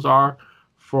pros are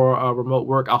for remote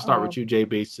work. I'll start with you,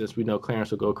 JB, since we know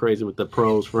Clarence will go crazy with the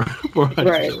pros for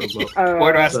 100% remote.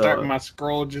 Where do I start? My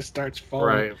scroll just starts falling.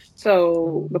 Right.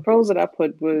 So the pros that I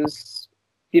put was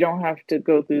you don't have to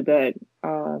go through the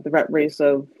rat race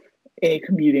of any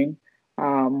commuting,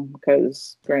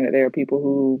 because granted there are people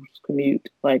whose commute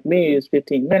like me is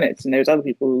 15 minutes, and there's other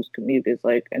people whose commute is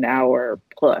like an hour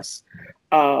plus.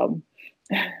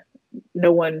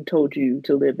 No one told you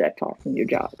to live that far from your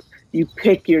job. You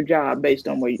pick your job based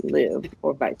on where you live,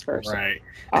 or vice versa. Right.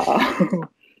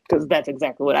 Because that's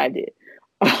exactly what I did.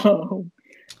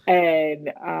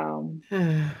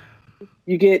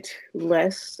 You get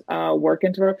less work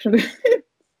interruptions.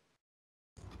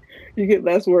 You get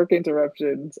less work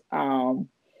interruptions. Now,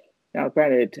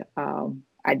 granted,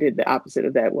 I did the opposite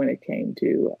of that when it came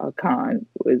to a con,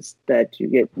 was that you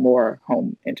get more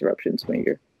home interruptions when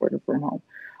you're working from home.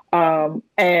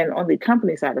 And on the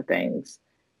company side of things,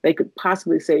 they could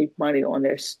possibly save money on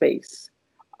their space.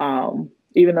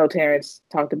 Even though Terrence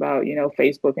talked about,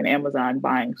 Facebook and Amazon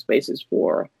buying spaces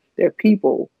for their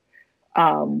people,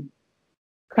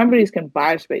 companies can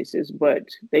buy spaces, but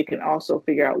they can also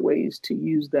figure out ways to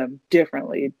use them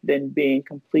differently than being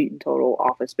complete and total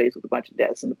office space with a bunch of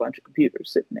desks and a bunch of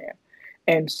computers sitting there.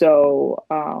 And so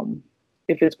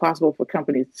if it's possible for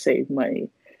companies to save money,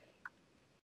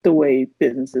 the way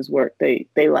businesses work, they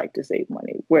like to save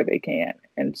money where they can.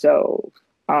 And so,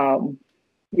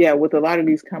 with a lot of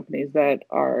these companies that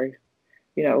are,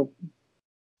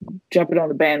 jumping on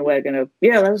the bandwagon of,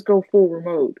 let's go full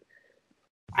remote,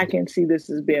 I can see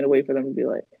this as being a way for them to be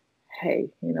like, hey,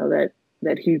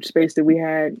 that huge space that we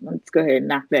had, let's go ahead and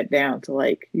knock that down to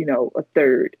a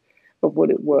third of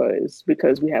what it was,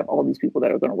 because we have all these people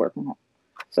that are going to work from home.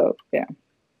 So, yeah.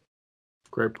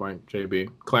 Great point,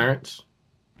 JB. Clarence?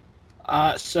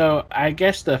 So I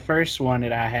guess the first one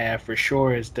that I have for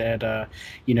sure is that,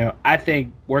 I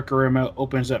think working remote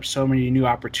opens up so many new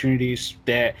opportunities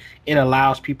that it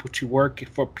allows people to work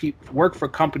for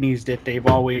companies that they've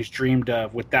always dreamed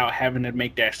of without having to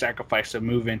make that sacrifice of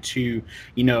moving to,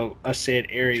 a said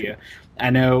area. I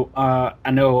know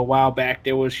a while back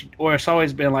it's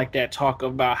always been like that talk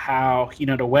about how,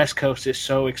 the West Coast is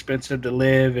so expensive to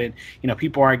live, and,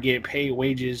 people aren't getting paid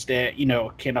wages that,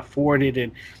 can afford it.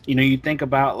 And, you think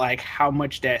about like how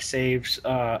much that saves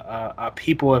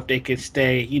people if they can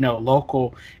stay,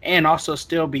 local, and also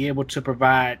still be able to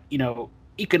provide,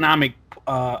 economic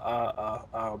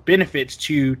benefits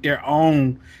to their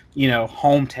own,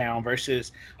 hometown,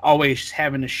 versus always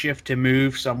having to shift to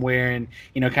move somewhere and,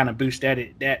 kind of boost that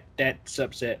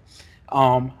subset.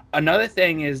 Another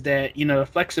thing is that, the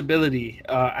flexibility.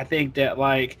 I think that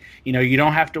you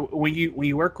don't have to, when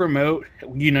you work remote,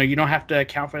 you don't have to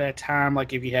account for that time.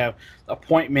 Like if you have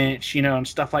appointments, and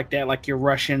stuff like that, like you're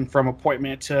rushing from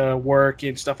appointment to work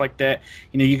and stuff like that,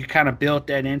 you can kind of build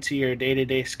that into your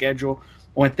day-to-day schedule.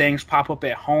 when things pop up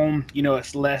at home,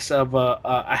 it's less of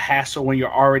a hassle when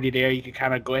you're already there. You can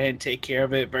kind of go ahead and take care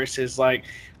of it versus like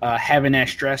having that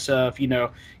stress of,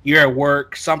 you're at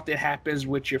work, something happens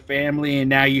with your family, and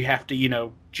now you have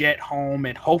to, jet home,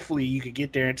 and hopefully you could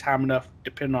get there in time enough,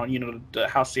 depending on,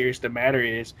 how serious the matter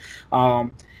is.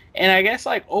 And I guess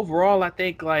like overall, I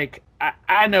think like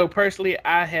I know personally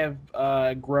I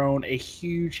have grown a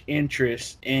huge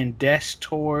interest in desk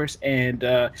tours and,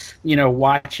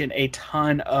 watching a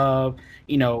ton of,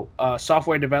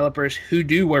 software developers who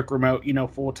do work remote,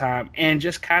 full time, and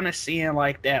just kind of seeing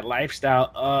like that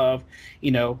lifestyle of,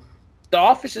 the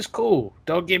office is cool.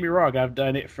 Don't get me wrong. I've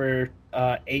done it for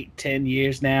 8-10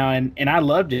 years now, and I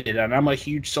loved it. And I'm a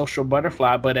huge social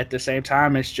butterfly, but at the same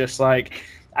time, it's just like,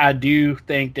 I do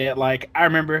think that, like, I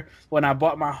remember when I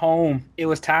bought my home, it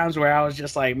was times where I was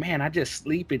just like, man, I just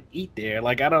sleep and eat there.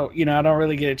 Like, I don't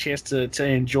really get a chance to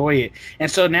enjoy it. And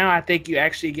so now I think you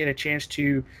actually get a chance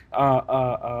to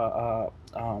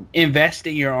invest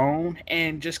in your own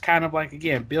and just kind of like,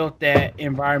 again, build that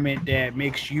environment that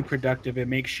makes you productive and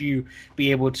makes you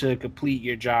be able to complete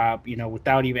your job,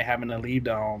 without even having to leave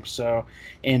the home. So,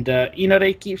 and,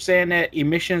 they keep saying that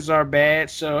emissions are bad.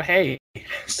 So, hey,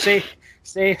 save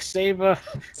our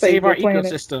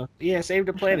ecosystem. Yeah, save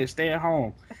the planet. Stay at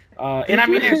home. And I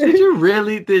mean, did you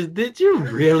really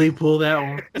pull that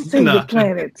one? Save the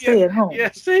planet. Stay at home.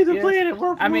 Yeah, save the planet.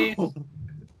 But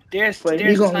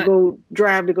you're gonna go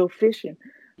drive to go fishing.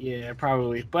 Yeah,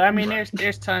 probably. But I mean,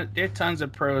 there's tons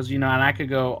of pros, and I could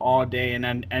go all day,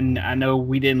 and I know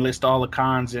we didn't list all the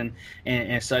cons and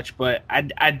such, but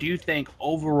I do think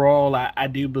overall I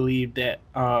do believe that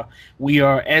we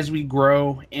are, as we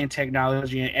grow in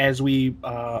technology and as we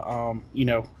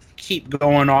keep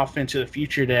going off into the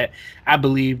future, that I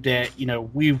believe that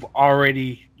we've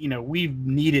already we've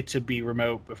needed to be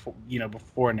remote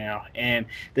before now, and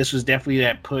this was definitely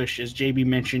that push. As JB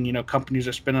mentioned, companies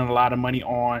are spending a lot of money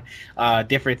on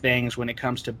different things when it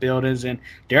comes to buildings, and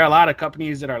there are a lot of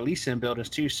companies that are leasing buildings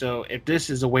too. So if this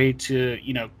is a way to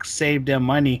save them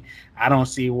money, I don't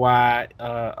see why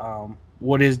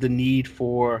what is the need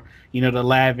for the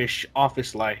lavish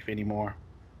office life anymore.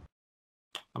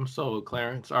 I'm sold,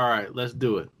 Clarence. All right, let's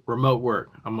do it. Remote work.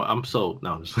 I'm sold.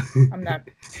 No, I'm not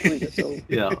really sold.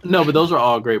 Yeah, no, but those are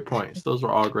all great points.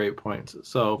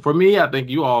 So for me, I think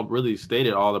you all really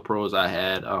stated all the pros I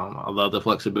had. I love the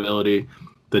flexibility,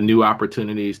 the new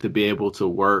opportunities to be able to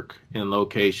work in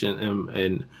location,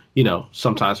 and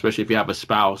sometimes, especially if you have a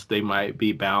spouse, they might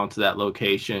be bound to that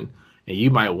location, and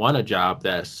you might want a job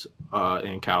that's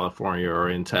in California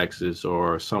or in Texas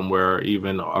or somewhere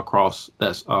even across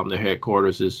that's their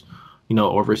headquarters is,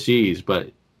 overseas.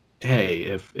 But hey,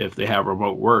 if they have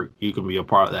remote work, you can be a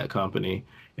part of that company,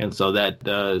 and so that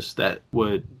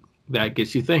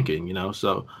gets you thinking,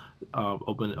 So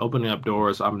opening up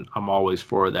doors, I'm always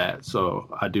for that. So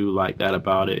I do like that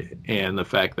about it, and the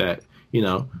fact that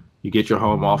you get your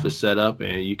home office set up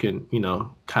and you can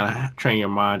kind of train your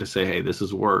mind to say, hey, this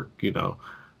is work.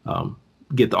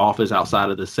 Get the office outside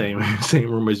of the same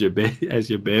room as your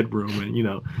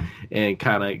bedroom, and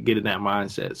kind of get in that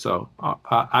mindset. So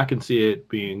I can see it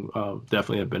being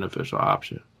definitely a beneficial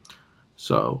option.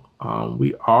 So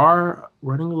we are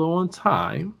running low on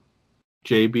time.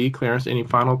 JB, Clarence, any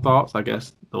final thoughts? I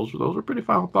guess those were pretty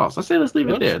final thoughts. I say let's leave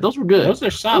it there. Those were good. Those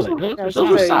are solid. Those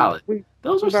were solid.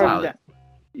 Those were solid.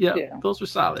 Yeah, those were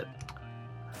solid.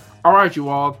 All right, you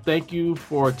all. Thank you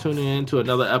for tuning in to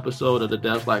another episode of the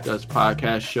Devs Like Us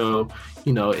podcast show.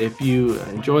 If you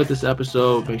enjoyed this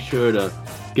episode, make sure to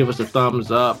give us a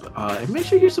thumbs up and make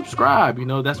sure you subscribe.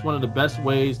 That's one of the best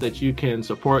ways that you can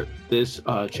support this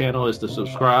channel is to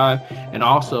subscribe. And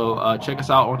also check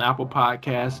us out on Apple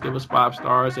Podcasts. Give us 5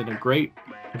 stars and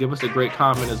give us a great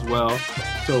comment as well,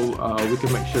 so we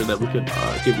can make sure that we can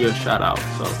give you a shout out.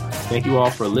 So thank you all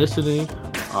for listening.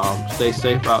 Stay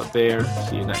safe out there.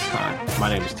 See you next time. My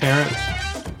name is Terrence.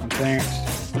 I'm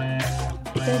Clarence.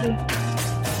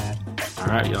 All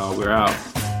right, y'all. We're out.